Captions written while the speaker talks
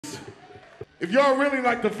If y'all really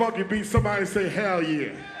like the funky beat, somebody say hell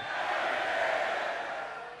yeah.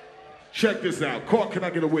 Check this out. Court, can I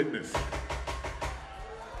get a witness?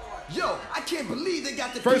 Yo, I can't believe they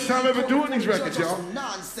got the first time ever doing these records, y'all.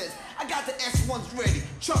 Nonsense. I got the S1s ready.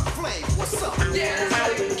 Chuck Flame, what's up? Court,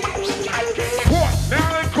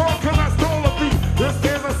 now in court, cause I stole a beat. This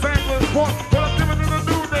is a sampling court, but I'm giving it a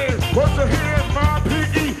new name. What's your hands, my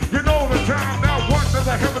PE? You know the time. Now what does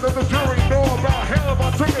the heaven of the jury know about hell if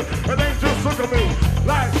I took it? And they just look at me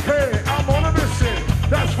like, hey, I'm on a mission.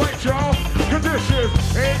 That's right, y'all. Conditions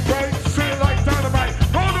ain't right. Shit like dynamite.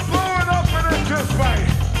 Gonna blow it up and it's just right.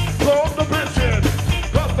 Blow up the bitchin'.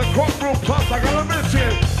 Plus the courtroom, plus I got a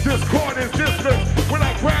mission. This court is dismissed. When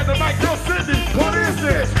I grab the mic, yo, Cindy, what is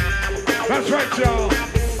this? That's right, y'all.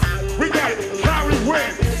 We got Larry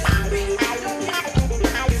Wynn.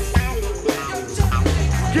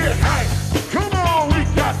 Get hype. Come on, we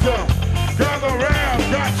got ya. Gather round,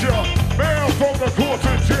 got ya. Mail from the court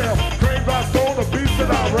to jail. Claimed I stole the beats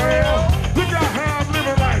that I ran. Look at how I'm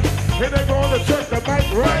living life. And they gonna check the mic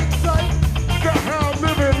right. Look at how I'm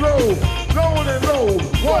living low. Low and low.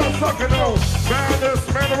 What I'm sucking on. Found this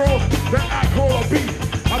mineral that I call a beat.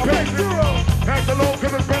 I pay zero. Act alone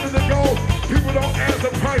cause it's better to go. People don't ask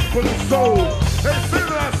the price for the soul. They say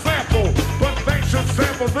that I sample, but they should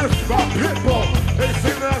sample this by Pitbull. They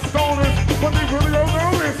say that I stole this, but they really don't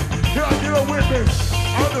know this. Can I get a witness?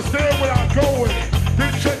 Understand where I'm going.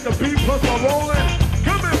 Then check the beat plus I'm rolling.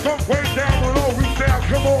 Coming from way down below, reach down,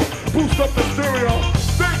 come on, boost up the stereo.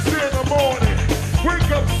 6 in the morning, wake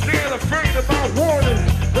up scared, afraid of my warning.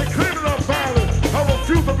 They claim that I'm violent, I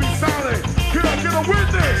refuse to be silent. Can I get a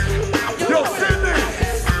witness? Yo, Sydney!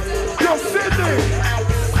 Yo, Sydney!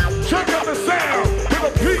 Check out the sound with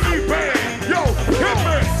a PE band. Yo, hit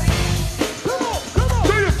me! Come on, come on!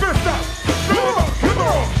 Do your fist up! Come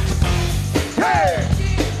on! Hey!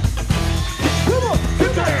 Come on,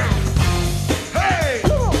 get down! Hey!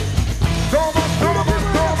 Come on! Storm up!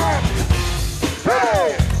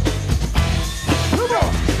 Hey! Come on!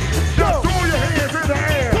 Now throw your hands in the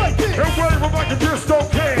air and wave them like you just don't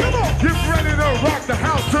care. Get ready to rock the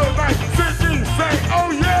house tonight. Sydney, say, oh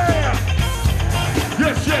yeah!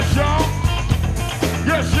 Yes, yes, y'all!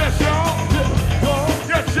 Yes, yes, y'all!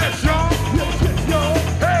 Yes, yes, y'all! Yes, yes, y'all!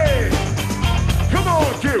 Hey! Come on,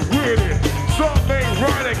 get with it! Something ain't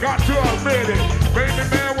right, I got to admit it. Baby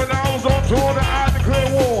man, when I was on tour, I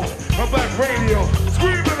declared war. A black radio,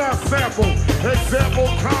 screaming I sample. Example,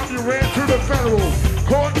 time you ran to the federal.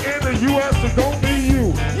 Caught in the U.S. that don't mean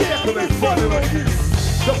you. Yeah, but they funny like you.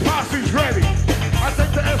 The posse's ready. I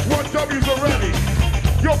think the S1Ws are ready.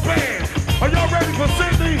 Your band, are y'all ready for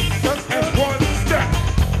Sydney? That's S1 step.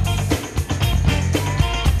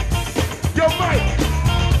 Yo, Mike,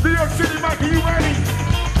 New York City, Mike, are you ready?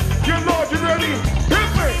 Your Lord, you ready? Hit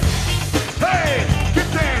me! Hey, get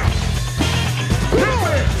down! Hit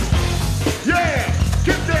me! Yeah,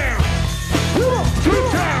 get down! 2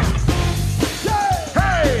 times!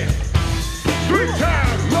 Hey! 3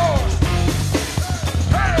 times, Lord!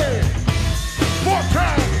 Hey! 4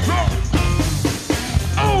 times, Lord!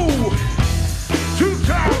 Oh! 2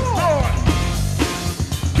 times, Lord!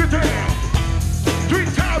 Get down! 3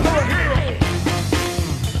 times over here!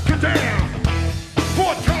 Get down!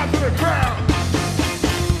 4 times to the ground!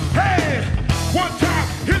 Hey! 1 time,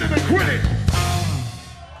 hit it and quit it!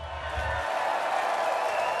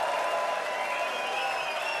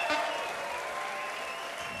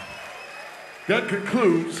 That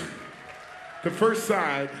concludes the first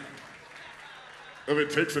side of It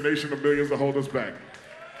Takes a Nation of Millions to Hold Us Back.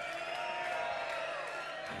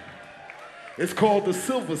 It's called the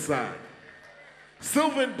silver side.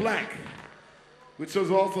 Silver and black, which is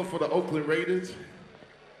also for the Oakland Raiders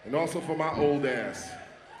and also for my old ass.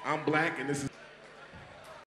 I'm black and this is